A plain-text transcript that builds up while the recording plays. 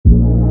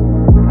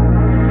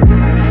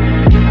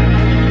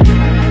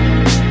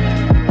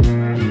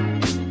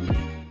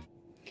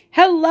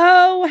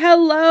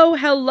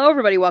Hello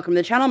everybody, welcome to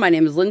the channel. My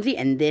name is Lindsay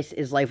and this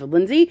is Life with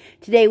Lindsay.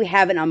 Today we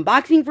have an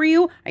unboxing for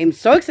you. I am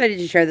so excited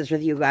to share this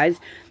with you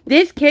guys.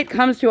 This kit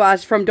comes to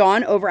us from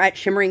Dawn over at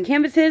Shimmering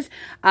Canvases.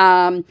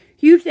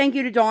 Huge thank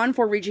you to Dawn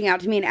for reaching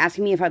out to me and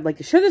asking me if I'd like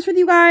to share this with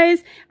you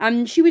guys.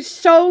 She was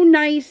so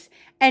nice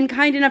and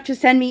kind enough to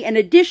send me an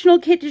additional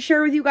kit to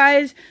share with you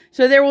guys.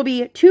 So there will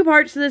be two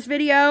parts to this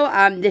video.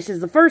 This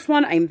is the first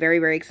one. I'm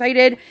very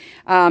excited.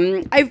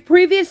 I've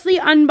previously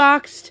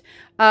unboxed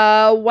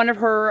one of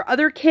her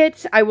other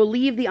kits. I will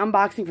leave the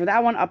unboxing for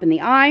that one up in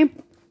the eye.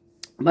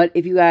 But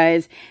if you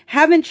guys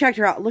haven't checked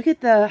her out, look at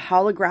the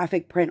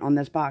holographic print on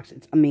this box.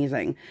 It's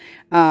amazing.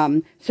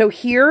 So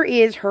here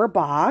is her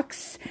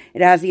box.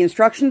 It has the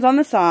instructions on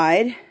the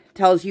side,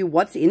 tells you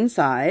what's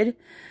inside.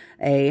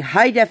 A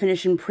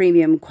high-definition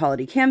premium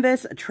quality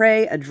canvas, a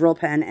tray, a drill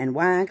pen, and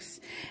wax.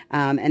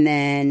 And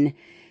then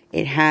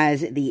it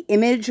has the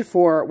image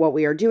for what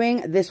we are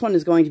doing. This one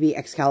is going to be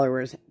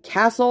Excalibur's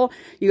Castle.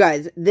 You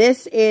guys,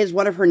 this is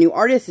one of her new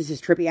artists. This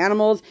is Trippy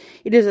Animals.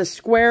 It is a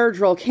square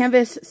drill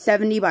canvas,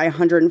 70 by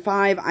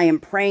 105. I am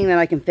praying that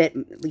I can fit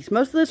at least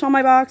most of this on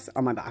my box.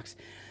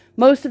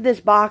 Most of this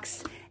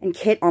box and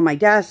kit on my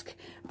desk.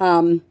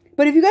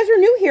 But if you guys are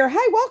new here,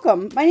 hi,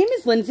 welcome. My name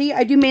is Lindsay.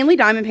 I do mainly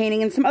diamond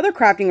painting and some other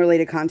crafting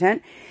related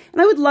content.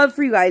 And I would love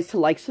for you guys to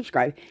like,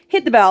 subscribe,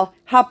 hit the bell,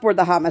 hop aboard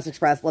the Hot Mess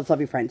Express. Let's love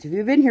you friends. If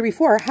you've been here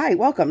before, hi,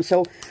 welcome.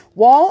 So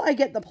while I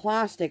get the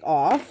plastic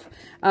off,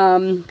 I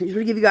just want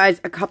to give you guys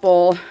a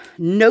couple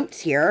notes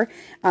here.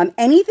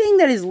 Anything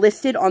that is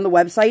listed on the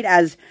website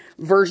as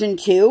version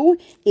 2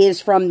 is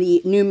from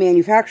the new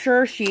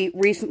manufacturer. She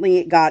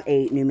recently got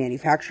a new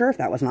manufacturer, if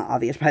that was not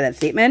obvious by that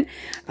statement,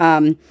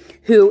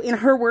 who, in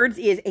her words,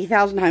 is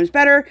 1,000 times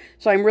better.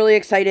 So I'm really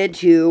excited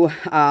to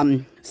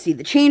see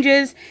the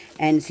changes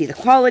and see the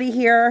quality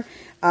here.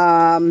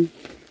 You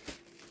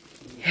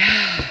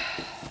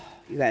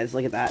guys,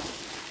 look at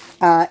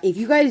that. If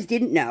you guys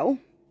didn't know,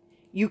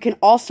 you can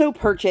also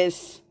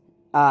purchase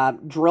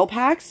drill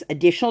packs,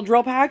 additional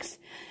drill packs.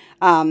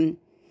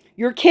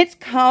 Your kits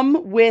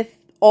come with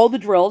all the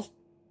drills,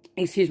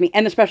 and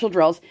the special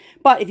drills.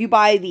 But if you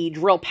buy the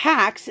drill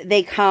packs,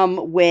 they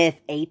come with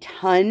a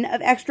ton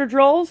of extra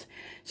drills.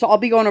 So I'll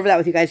be going over that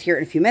with you guys here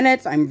in a few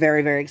minutes. I'm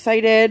very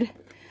excited.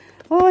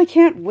 Oh, I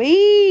can't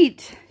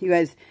wait. You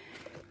guys,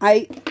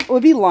 I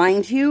would be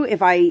lying to you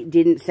if I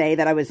didn't say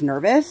that I was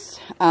nervous.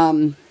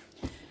 When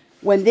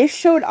this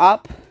showed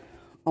up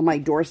on my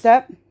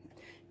doorstep,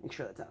 make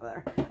sure that's out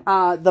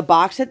there. The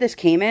box that this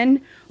came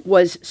in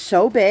was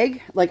so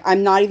big. Like,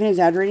 I'm not even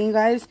exaggerating, you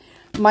guys.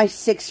 My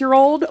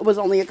 6-year-old was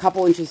only a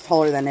couple inches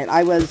taller than it.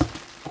 I was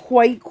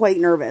quite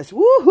nervous.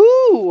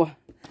 Woohoo!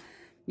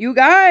 You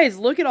guys,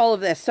 look at all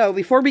of this. So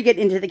before we get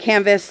into the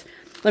canvas,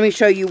 let me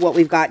show you what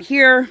we've got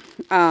here.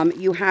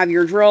 You have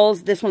your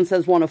drills. This one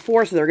says 1 of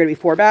 4, so there are going to be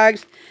 4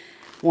 bags.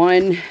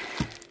 1,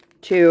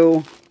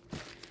 2,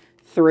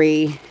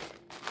 3,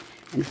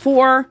 and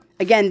 4.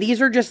 Again,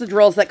 these are just the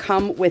drills that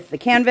come with the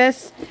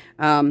canvas.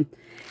 And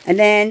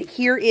then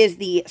here is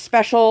the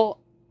special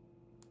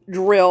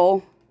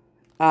drill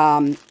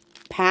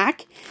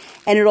pack.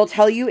 And it'll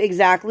tell you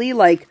exactly,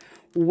 like,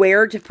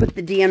 where to put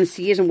the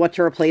DMCs and what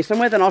to replace them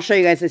with. And I'll show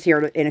you guys this here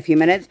in a few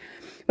minutes.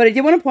 But I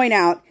did want to point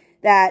out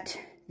that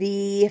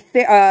the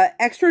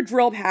extra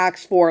drill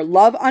packs for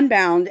Love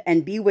Unbound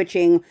and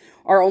Bewitching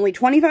are only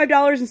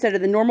 $25 instead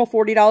of the normal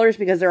 $40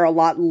 because there are a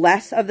lot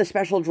less of the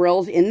special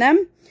drills in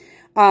them.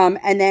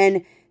 And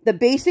then the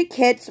basic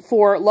kits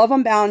for Love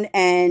Unbound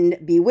and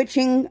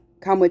Bewitching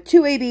come with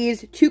 2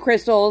 ABs, 2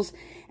 crystals,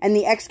 and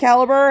the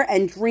Excalibur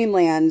and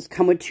Dreamlands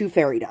come with 2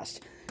 fairy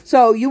dust.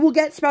 So you will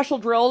get special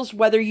drills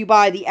whether you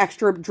buy the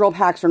extra drill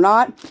packs or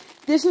not.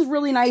 This is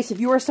really nice if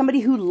you are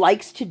somebody who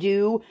likes to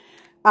do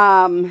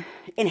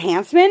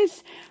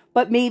enhancements,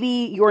 but maybe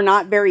you're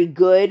not very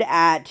good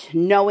at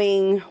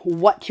knowing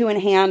what to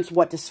enhance,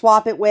 what to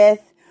swap it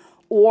with,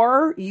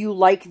 or you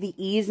like the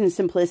ease and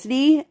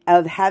simplicity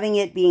of having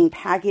it being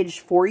packaged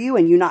for you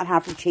and you not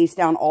have to chase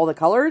down all the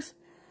colors.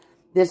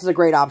 This is a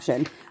great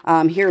option.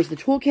 Here's the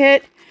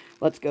toolkit.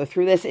 Let's go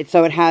through this. It's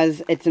an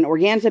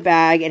organza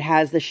bag. It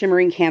has the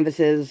shimmering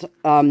canvases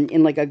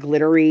in like a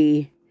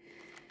glittery,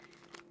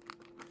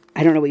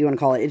 I don't know what you want to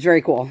call it. It's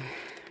very cool.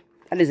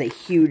 That is a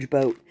huge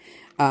boat.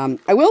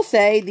 I will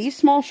say these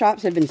small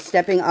shops have been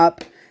stepping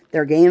up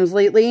their games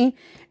lately,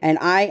 and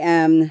I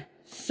am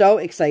so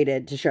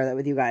excited to share that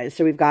with you guys.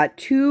 So we've got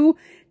 2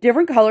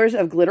 different colors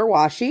of glitter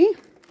washi.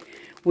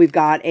 We've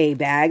got a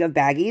bag of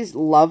baggies.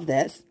 Love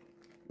this.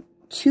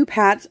 2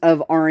 pats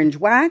of orange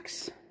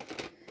wax.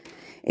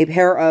 A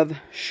pair of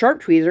sharp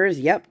tweezers.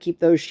 Yep, keep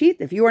those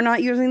sheathed. If you are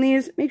not using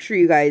these, make sure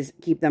you guys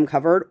keep them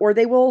covered or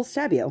they will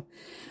stab you.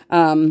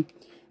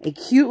 A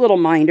cute little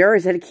minder.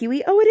 Is that a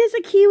kiwi? Oh, it is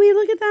a kiwi.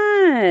 Look at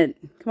that.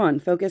 Come on,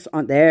 focus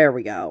on. There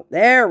we go.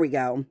 There we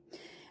go.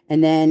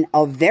 And then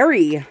a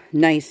very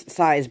nice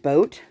size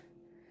boat.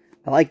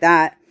 I like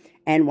that.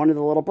 And one of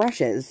the little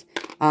brushes.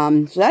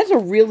 So that's a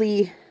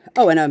really...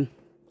 Oh, and a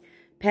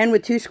pen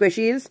with 2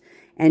 squishies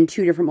and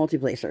 2 different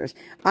multi-placers.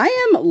 I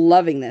am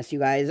loving this, you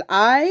guys.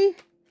 I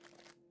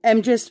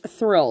am just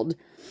thrilled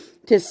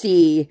to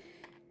see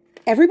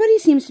everybody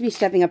seems to be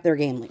stepping up their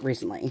game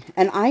recently.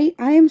 And I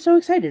am so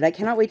excited. I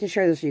cannot wait to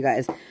share this with you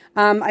guys.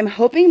 I'm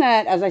hoping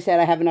that, as I said,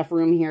 I have enough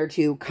room here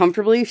to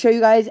comfortably show you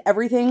guys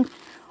everything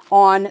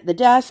on the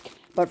desk.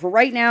 But for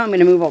right now, I'm going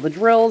to move all the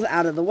drills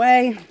out of the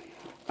way.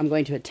 I'm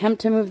going to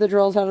attempt to move the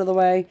drills out of the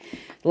way.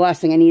 The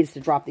last thing I need is to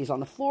drop these on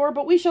the floor,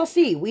 but we shall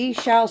see. We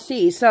shall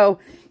see. So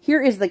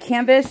here is the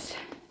canvas.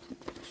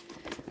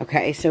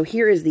 Okay, so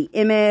here is the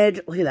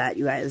image. Look at that,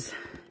 you guys.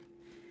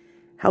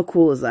 How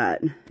cool is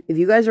that? If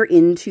you guys are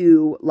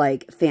into,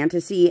 like,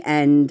 fantasy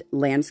and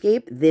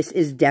landscape, this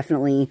is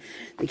definitely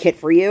the kit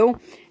for you.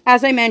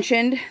 As I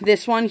mentioned,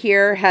 this one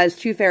here has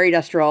 2 fairy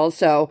dust drills.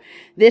 So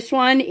this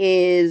one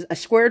is a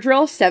square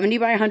drill, 70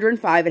 by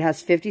 105. It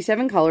has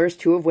 57 colors,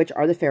 2 of which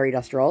are the fairy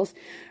dust drills.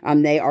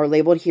 They are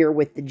labeled here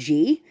with the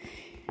G.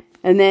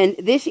 And then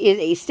this is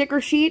a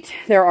sticker sheet.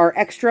 There are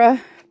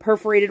extra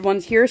perforated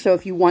ones here. So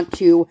if you want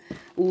to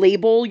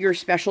label your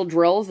special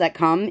drills that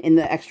come in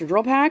the extra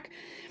drill pack,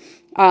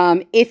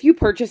 if you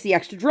purchase the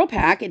extra drill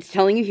pack, it's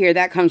telling you here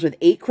that comes with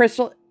 8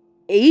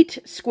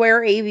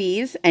 square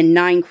AVs and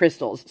 9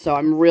 crystals. So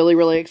I'm really,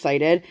 really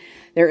excited.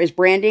 There is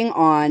branding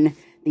on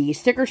the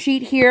sticker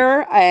sheet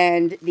here,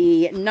 and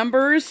the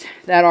numbers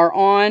that are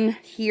on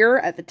here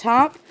at the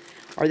top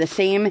are the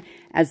same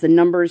as the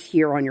numbers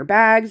here on your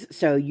bags.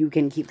 So you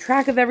can keep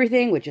track of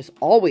everything, which is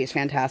always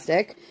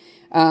fantastic.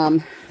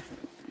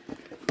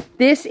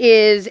 This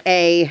is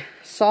a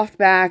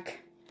softback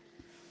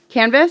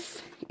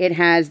canvas. It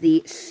has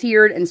the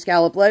seared and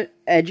scallop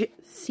edges.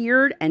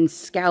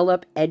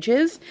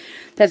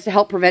 That's to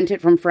help prevent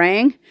it from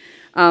fraying.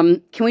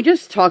 Can we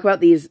just talk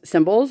about these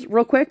symbols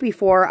real quick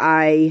before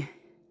wow,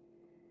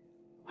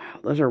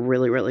 those are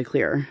really, really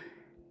clear.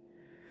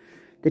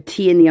 The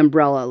T and the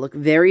umbrella look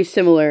very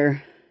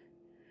similar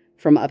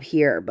from up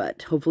here,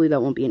 but hopefully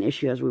that won't be an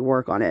issue as we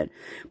work on it.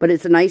 But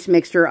it's a nice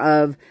mixture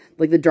of,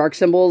 like, the dark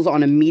symbols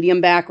on a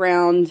medium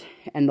background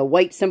and the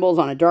white symbols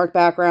on a dark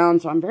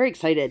background. So I'm very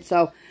excited.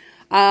 So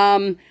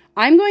I'm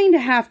going to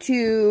have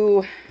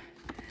to,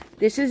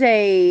 this is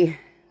a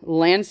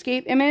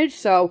landscape image,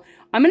 so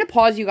I'm going to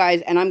pause you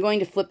guys, and I'm going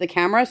to flip the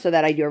camera so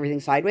that I do everything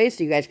sideways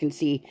so you guys can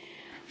see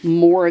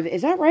more of it.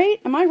 Is that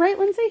right? Am I right,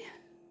 Lindsay?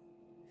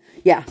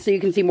 Yeah, so you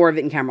can see more of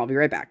it in camera. I'll be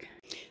right back.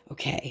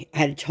 Okay, I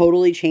had to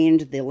totally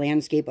change the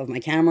landscape of my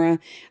camera.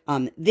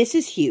 This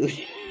is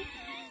huge.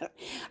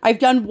 I've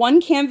done one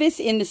canvas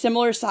in a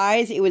similar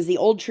size. It was the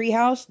old tree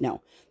house.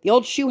 No. The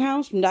old shoe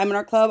house from Diamond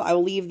Art Club. I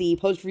will leave the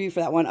post review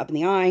for that one up in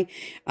the eye.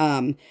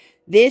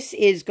 This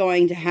is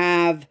going to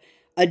have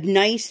a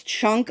nice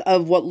chunk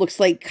of what looks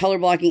like color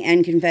blocking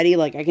and confetti.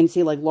 Like, I can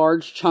see, like,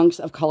 large chunks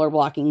of color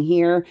blocking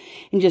here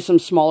and just some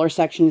smaller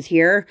sections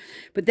here.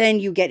 But then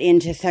you get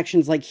into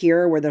sections like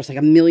here where there's like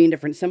a million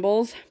different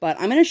symbols. But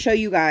I'm going to show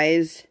you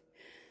guys.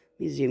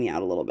 Let me zoom you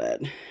out a little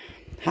bit.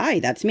 Hi,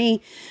 that's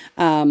me.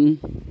 That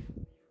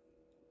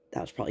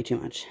was probably too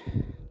much.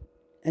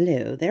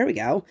 Hello, there we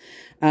go.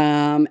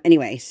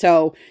 Anyway,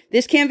 so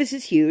this canvas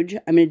is huge.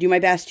 I'm going to do my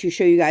best to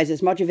show you guys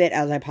as much of it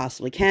as I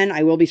possibly can.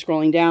 I will be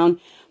scrolling down,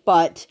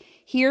 but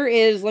here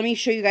is, let me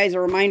show you guys a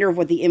reminder of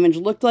what the image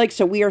looked like.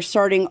 So we are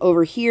starting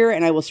over here,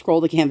 and I will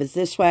scroll the canvas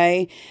this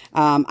way.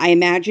 I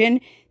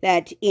imagine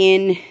that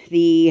in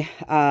the,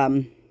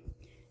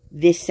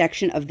 this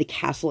section of the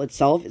castle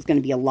itself is going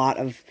to be a lot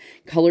of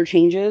color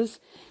changes.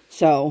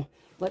 So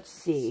let's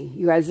see.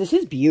 You guys, this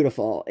is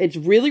beautiful. It's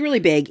really, really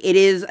big. It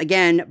is,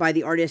 again, by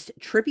the artist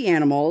Trippy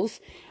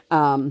Animals.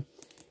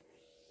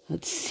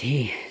 Let's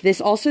see. This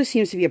also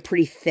seems to be a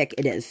pretty thick,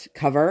 it is,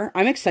 cover.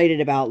 I'm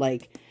excited about,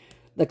 like,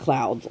 the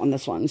clouds on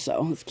this one.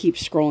 So let's keep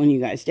scrolling you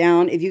guys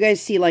down. If you guys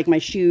see, like, my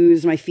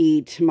shoes, my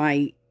feet,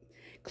 my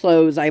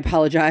clothes, I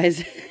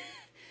apologize.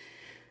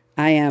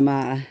 I am,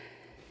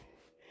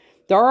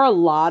 there are a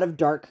lot of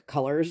dark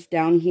colors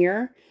down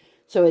here.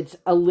 So it's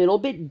a little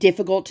bit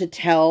difficult to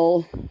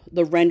tell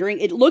the rendering.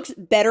 It looks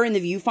better in the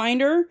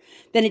viewfinder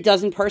than it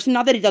does in person.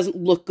 Not that it doesn't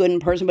look good in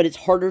person, but it's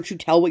harder to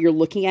tell what you're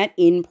looking at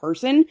in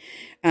person,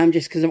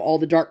 just because of all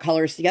the dark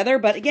colors together.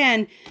 But again,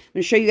 I'm going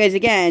to show you guys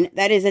again,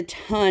 that is a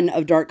ton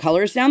of dark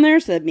colors down there,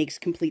 so that makes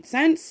complete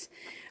sense.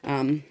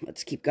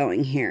 Let's keep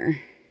going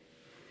here.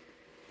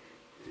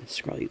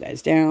 Scroll you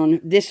guys down.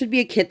 This would be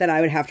a kit that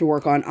I would have to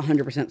work on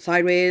 100%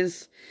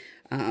 sideways.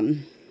 But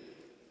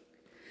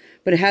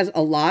it has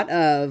a lot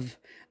of,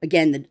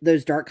 again,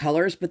 those dark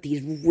colors, but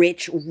these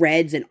rich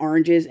reds and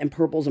oranges and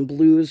purples and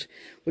blues,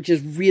 which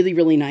is really,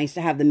 really nice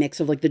to have the mix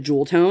of, like, the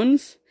jewel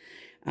tones.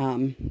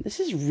 This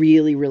is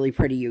really, really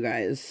pretty, you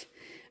guys.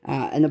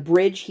 And the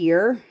bridge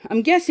here,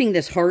 I'm guessing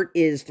this heart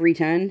is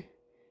 310.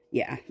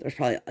 Yeah, there's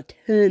probably a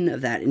ton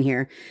of that in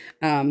here.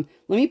 Let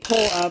me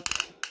pull up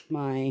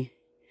my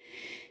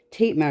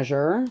tape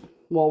measure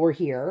while we're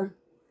here.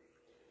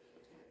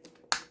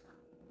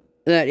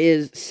 That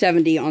is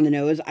 70 on the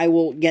nose. I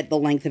will get the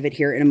length of it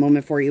here in a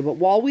moment for you. But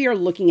while we are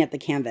looking at the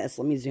canvas,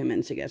 let me zoom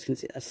in so you guys can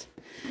see this.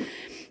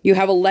 You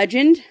have a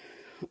legend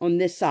on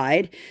this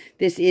side.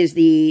 This is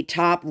the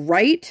top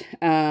right.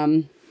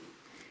 And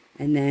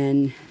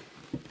then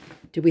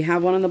Did we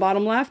have one on the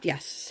bottom left?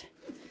 Yes.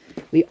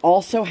 We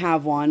also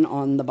have one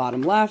on the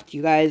bottom left.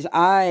 You guys,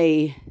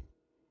 I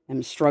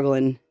am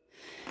struggling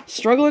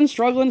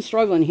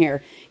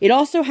here. It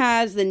also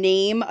has the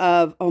name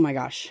of, oh my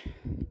gosh.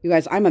 You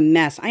guys, I'm a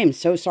mess. I am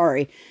so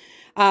sorry.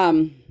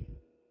 Let's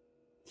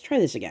try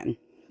this again.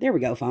 There we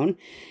go, phone.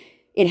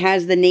 It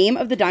has the name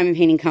of the diamond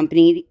painting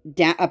company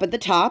up at the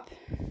top,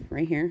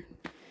 right here.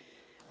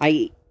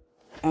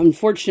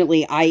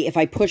 Unfortunately, if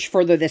I push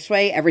further this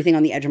way, everything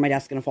on the edge of my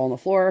desk is going to fall on the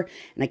floor,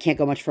 and I can't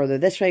go much further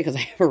this way because I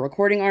have a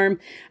recording arm.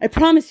 I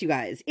promise you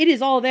guys, it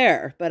is all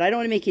there, but I don't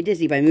want to make you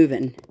dizzy by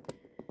moving.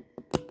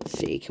 Let's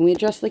see, can we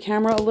adjust the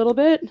camera a little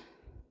bit?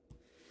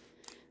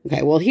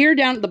 Okay, well, here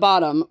down at the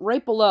bottom,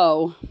 right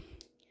below,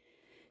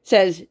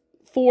 says,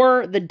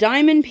 for the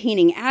diamond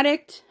painting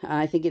addict.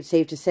 I think it's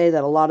safe to say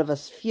that a lot of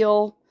us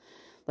feel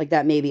like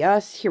that may be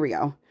us. Here we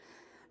go.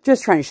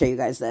 Just trying to show you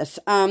guys this.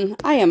 I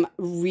am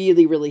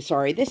really, really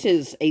sorry. This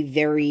is a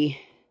very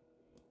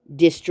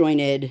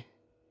disjointed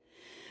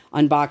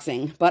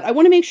unboxing, but I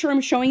want to make sure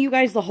I'm showing you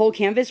guys the whole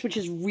canvas, which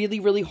is really,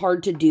 really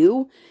hard to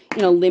do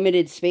in a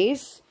limited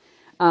space.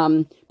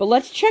 But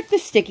let's check the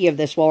sticky of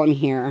this while I'm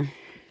here.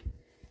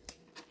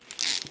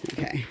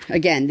 Okay,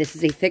 again, this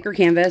is a thicker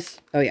canvas.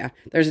 Oh yeah,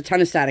 there's a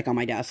ton of static on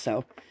my desk,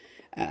 so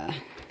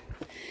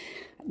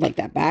like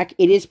that back.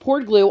 It is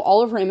poured glue.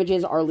 All of her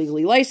images are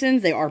legally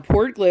licensed. They are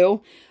poured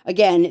glue.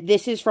 Again,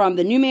 this is from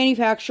the new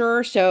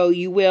manufacturer, so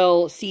you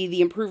will see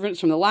the improvements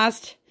from the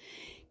last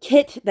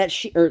kit that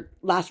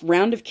last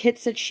round of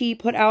kits that she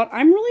put out.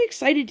 I'm really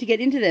excited to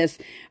get into this.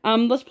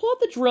 Let's pull out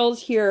the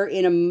drills here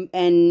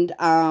and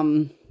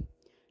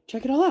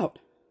check it all out.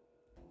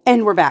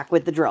 And we're back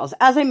with the drills.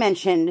 As I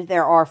mentioned,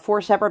 there are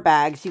 4 separate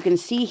bags. You can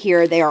see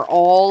here they are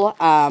all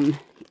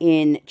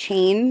in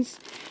chains.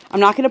 I'm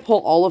not going to pull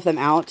all of them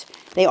out.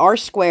 They are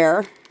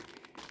square.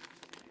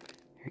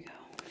 There we go.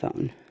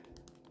 Phone.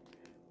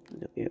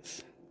 Look at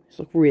these. These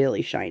look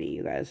really shiny,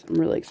 you guys. I'm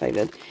really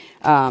excited.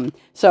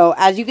 So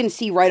as you can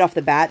see right off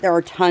the bat, there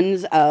are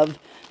tons of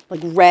like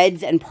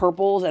reds and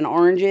purples and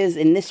oranges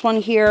in this one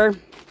here.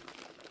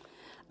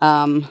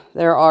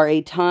 There are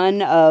a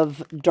ton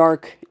of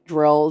dark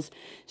drills.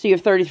 So you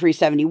have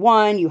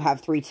 3371, you have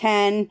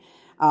 310.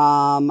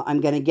 I'm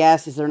going to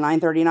guess, is there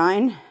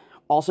 939?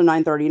 Also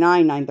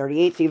 939,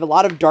 938. So you have a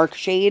lot of dark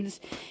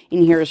shades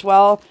in here as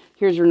well.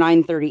 Here's your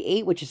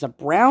 938, which is a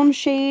brown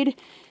shade.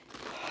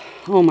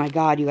 Oh my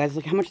God, you guys,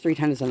 look how much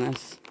 310 is in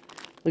this.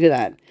 Look at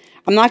that.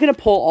 I'm not going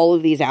to pull all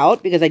of these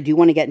out because I do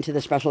want to get into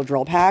the special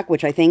drill pack,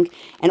 which I think,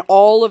 and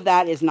all of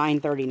that is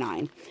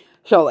 939.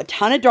 So a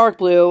ton of dark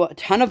blue, a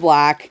ton of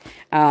black,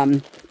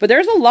 but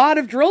there's a lot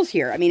of drills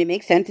here. I mean, it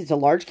makes sense. It's a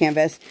large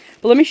canvas,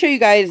 but let me show you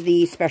guys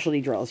the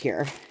specialty drills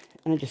here.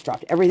 And I just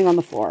dropped everything on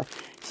the floor.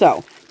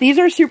 So these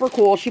are super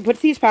cool. She puts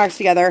these packs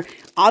together.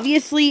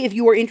 Obviously, if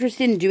you are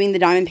interested in doing the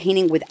diamond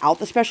painting without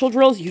the special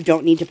drills, you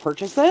don't need to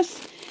purchase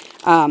this.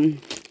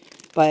 And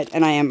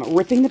I am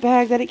ripping the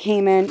bag that it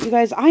came in. You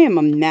guys, I am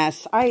a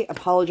mess. I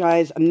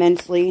apologize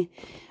immensely.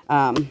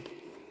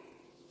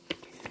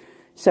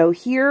 So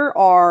here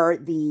are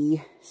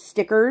the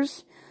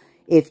stickers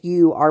if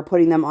you are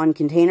putting them on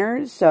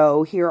containers.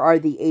 So here are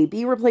the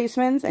AB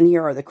replacements and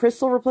here are the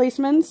crystal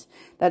replacements.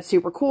 That's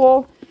super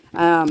cool.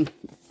 I'm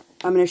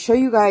going to show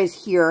you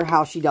guys here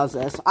how she does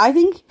this. I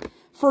think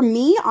for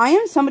me, I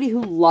am somebody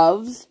who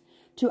loves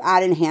to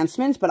add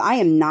enhancements, but I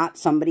am not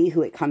somebody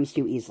who it comes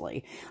to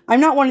easily. I'm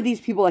not one of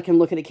these people that can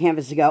look at a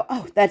canvas and go,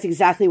 oh, that's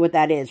exactly what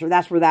that is, or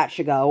that's where that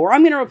should go, or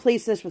I'm going to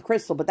replace this with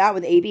crystal, but that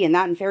with AB and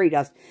that in fairy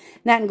dust,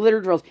 and that in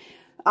glitter drills.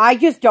 I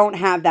just don't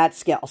have that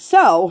skill.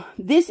 So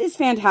this is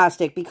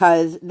fantastic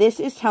because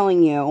this is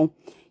telling you,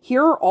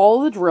 here are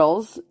all the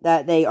drills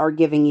that they are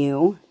giving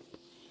you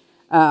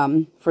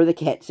for the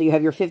kit. So you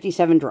have your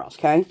 57 drills,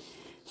 okay?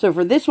 So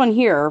for this one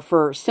here,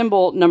 for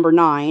symbol number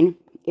 9,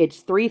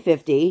 it's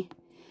 $350.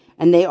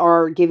 And they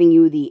are giving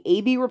you the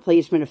AB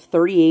replacement of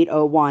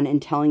 3801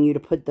 and telling you to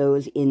put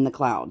those in the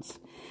clouds.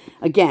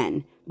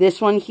 Again,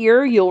 this one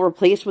here, you'll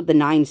replace with the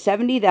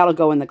 970. That'll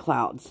go in the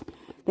clouds.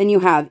 Then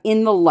you have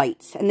in the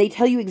lights, and they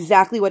tell you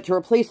exactly what to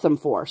replace them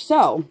for.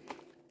 So,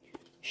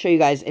 show you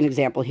guys an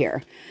example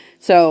here.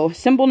 So,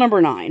 symbol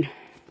number 9.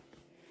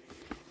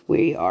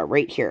 We are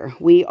right here.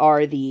 We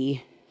are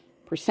the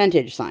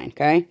percentage sign,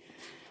 okay?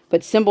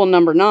 But symbol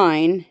number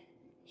 9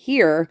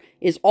 here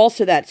is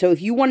also that. So, if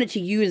you wanted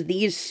to use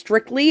these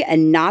strictly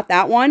and not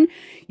that one,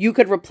 you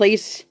could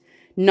replace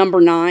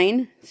number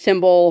 9,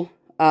 symbol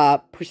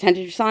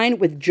percentage sign,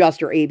 with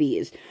just your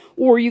ABs.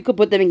 Or you could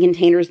put them in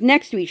containers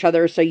next to each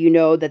other so you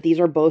know that these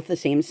are both the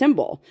same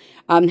symbol.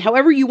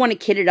 However you want to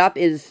kit it up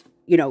is,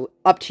 you know,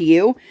 up to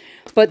you.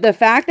 But the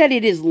fact that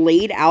it is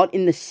laid out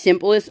in the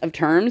simplest of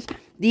terms,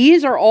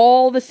 these are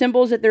all the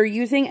symbols that they're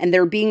using, and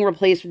they're being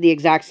replaced with the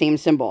exact same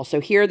symbol. So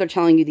here they're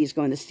telling you these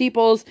go in the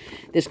steeples,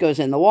 this goes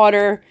in the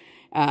water.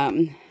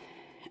 And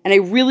I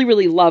really,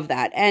 really love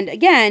that. And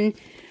again,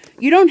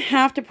 you don't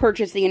have to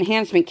purchase the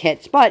enhancement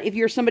kits, but if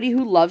you're somebody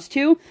who loves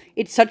to,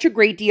 it's such a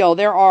great deal.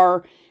 There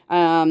are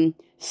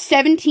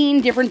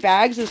 17 different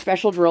bags of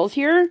special drills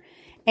here,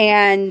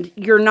 and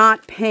you're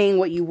not paying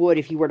what you would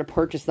if you were to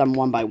purchase them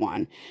one by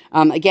one.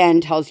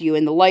 Again, tells you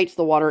in the lights,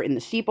 the water, in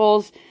the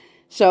steeples.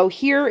 So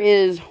here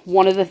is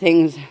one of the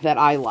things that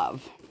I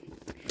love.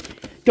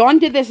 Dawn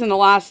did this in the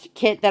last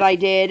kit that I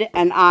did,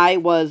 and I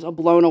was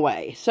blown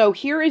away. So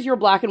here is your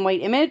black and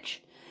white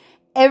image.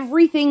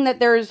 Everything that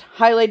there's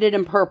highlighted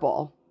in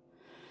purple,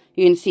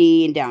 you can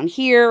see down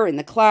here in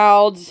the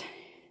clouds,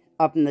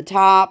 up in the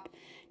top,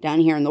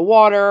 down here in the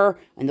water,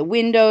 and the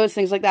windows,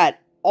 things like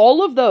that.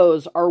 All of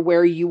those are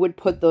where you would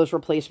put those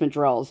replacement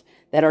drills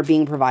that are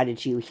being provided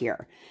to you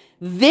here.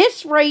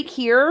 This right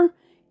here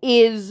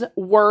is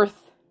worth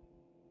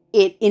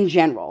it in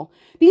general,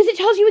 because it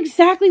tells you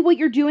exactly what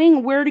you're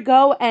doing, where to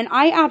go, and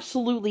I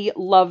absolutely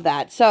love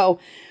that. So,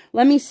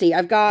 let me see.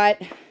 I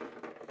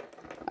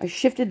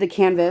shifted the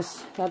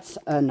canvas. That's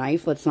a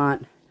knife. Let's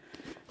not.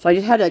 So, I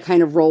just had to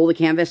kind of roll the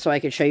canvas so I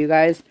could show you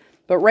guys.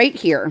 But right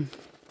here,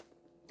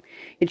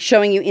 it's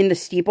showing you in the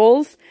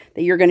steeples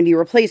that you're going to be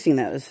replacing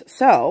those.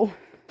 So,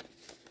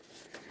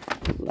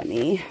 let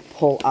me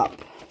pull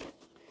up.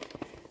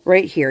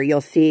 Right here, you'll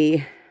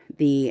see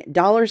the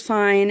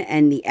 $sign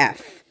and the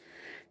F.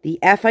 The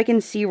F I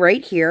can see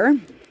right here.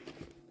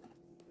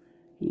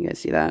 You guys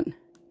see that?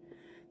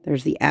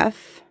 There's the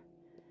F.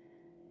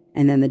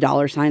 And then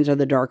the $signs are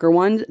the darker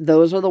ones.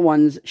 Those are the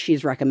ones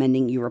she's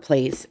recommending you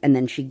replace. And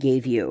then she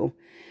gave you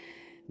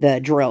the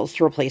drills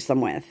to replace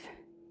them with.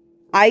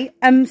 I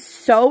am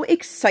so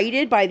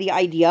excited by the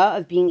idea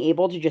of being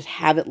able to just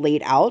have it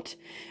laid out.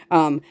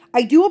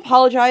 I do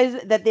apologize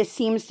that this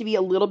seems to be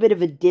a little bit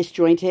of a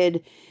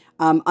disjointed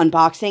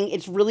unboxing.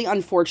 It's really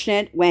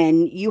unfortunate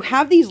when you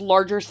have these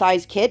larger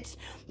size kits.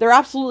 They're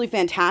absolutely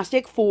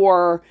fantastic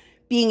for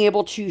being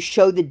able to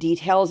show the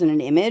details in an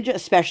image,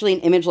 especially an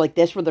image like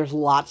this where there's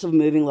lots of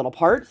moving little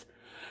parts.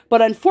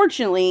 But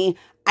unfortunately,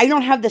 I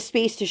don't have the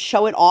space to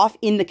show it off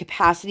in the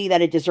capacity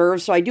that it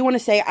deserves. So I do want to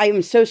say I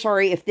am so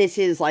sorry if this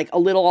is like a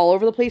little all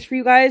over the place for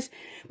you guys.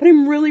 But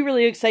I'm really,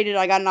 really excited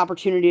I got an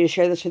opportunity to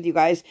share this with you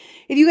guys.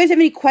 If you guys have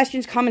any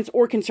questions, comments,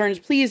 or concerns,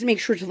 please make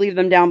sure to leave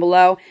them down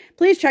below.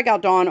 Please check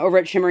out Dawn over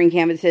at Shimmering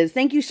Canvases.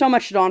 Thank you so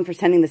much, Dawn, for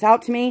sending this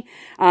out to me.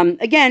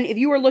 Again, if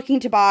you are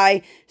looking to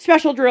buy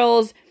special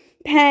drills,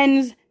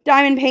 pens,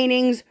 diamond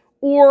paintings,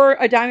 or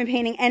a diamond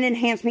painting and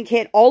enhancement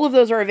kit, all of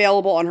those are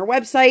available on her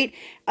website.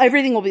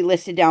 Everything will be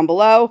listed down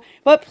below.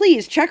 But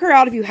please check her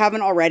out if you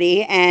haven't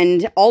already.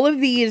 And all of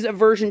these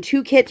version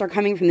 2 kits are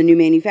coming from the new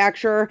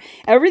manufacturer.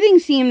 Everything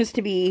seems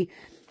to be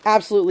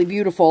absolutely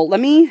beautiful.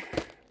 Let me,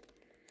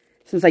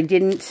 since I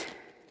didn't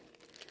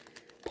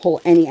pull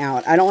any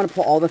out, I don't want to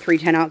pull all the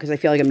 310 out because I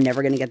feel like I'm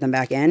never going to get them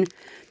back in.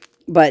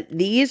 But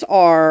these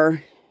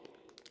are,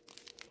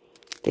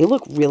 they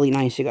look really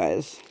nice, you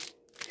guys.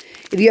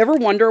 If you ever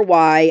wonder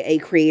why a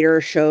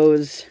creator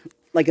shows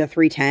like a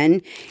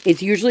 310,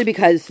 it's usually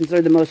because since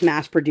they're the most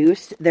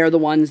mass-produced, they're the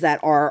ones that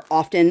are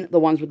often the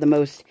ones with the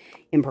most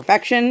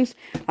imperfections.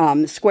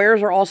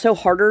 Squares are also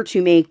harder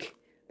to make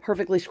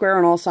perfectly square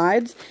on all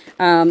sides.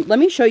 Let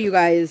me show you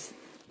guys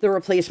the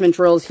replacement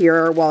drills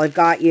here while I've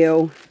got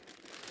you,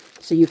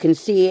 so you can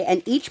see.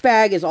 And each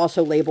bag is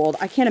also labeled.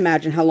 I can't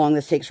imagine how long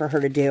this takes for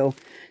her to do.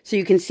 So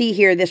you can see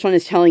here, this one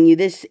is telling you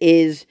this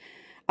is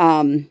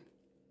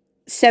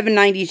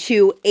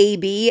 792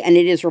 AB, and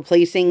it is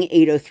replacing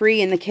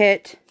 803 in the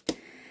kit.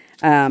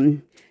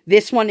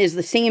 This one is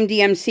the same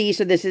DMC,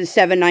 so this is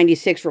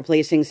 796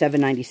 replacing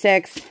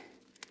 796.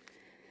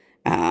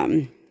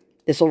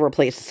 This will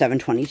replace the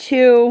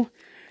 722,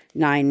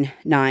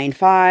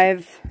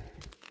 995.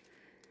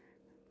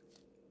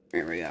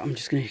 There we go. I'm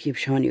just going to keep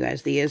showing you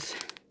guys these.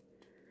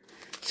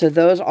 So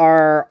those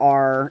are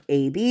our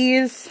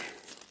ABs,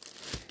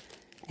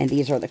 and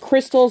these are the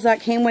crystals that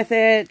came with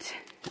it.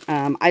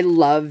 I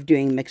love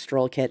doing mixed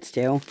drill kits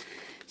too.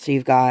 So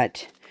you've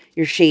got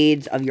your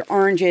shades of your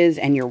oranges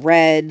and your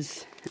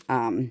reds,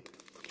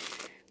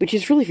 which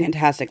is really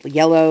fantastic. The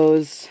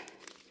yellows,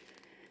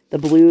 the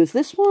blues.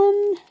 This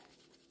one,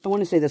 I want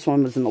to say this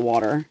one was in the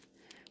water,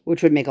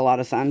 which would make a lot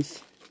of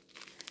sense.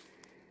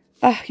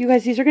 You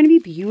guys, these are going to be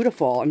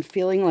beautiful. I'm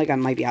feeling like I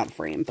might be out of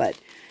frame, but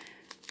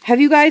have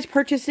you guys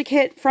purchased a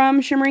kit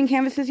from Shimmering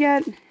Canvases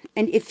yet?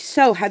 And if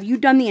so, have you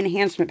done the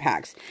enhancement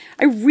packs?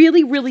 I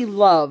really, really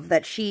love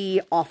that she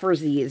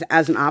offers these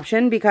as an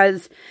option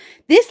because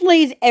this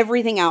lays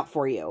everything out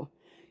for you.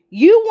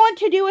 You want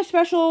to do a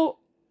special,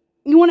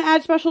 you want to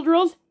add special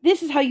drills?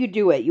 This is how you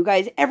do it. You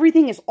guys,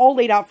 everything is all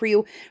laid out for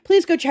you.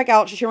 Please go check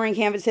out Shimmering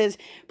Canvases.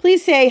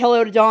 Please say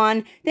hello to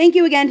Dawn. Thank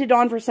you again to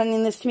Dawn for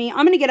sending this to me.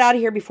 I'm going to get out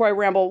of here before I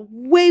ramble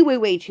way, way,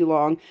 way too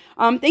long.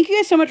 Thank you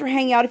guys so much for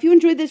hanging out. If you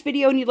enjoyed this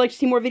video and you'd like to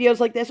see more videos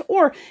like this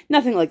or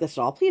nothing like this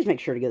at all, please make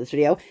sure to give this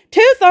video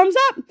 2 thumbs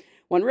up.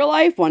 1 real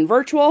life, 1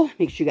 virtual.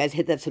 Make sure you guys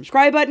hit that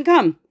subscribe button.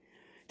 Come.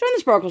 Join the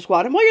Sparkle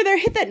Squad, and while you're there,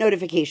 hit that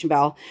notification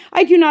bell.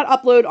 I do not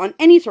upload on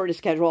any sort of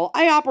schedule.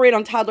 I operate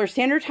on toddler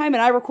standard time,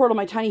 and I record when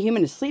my tiny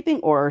human is sleeping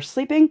or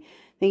sleeping.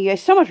 Thank you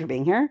guys so much for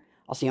being here.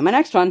 I'll see you on my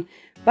next one.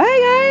 Bye,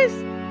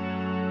 guys!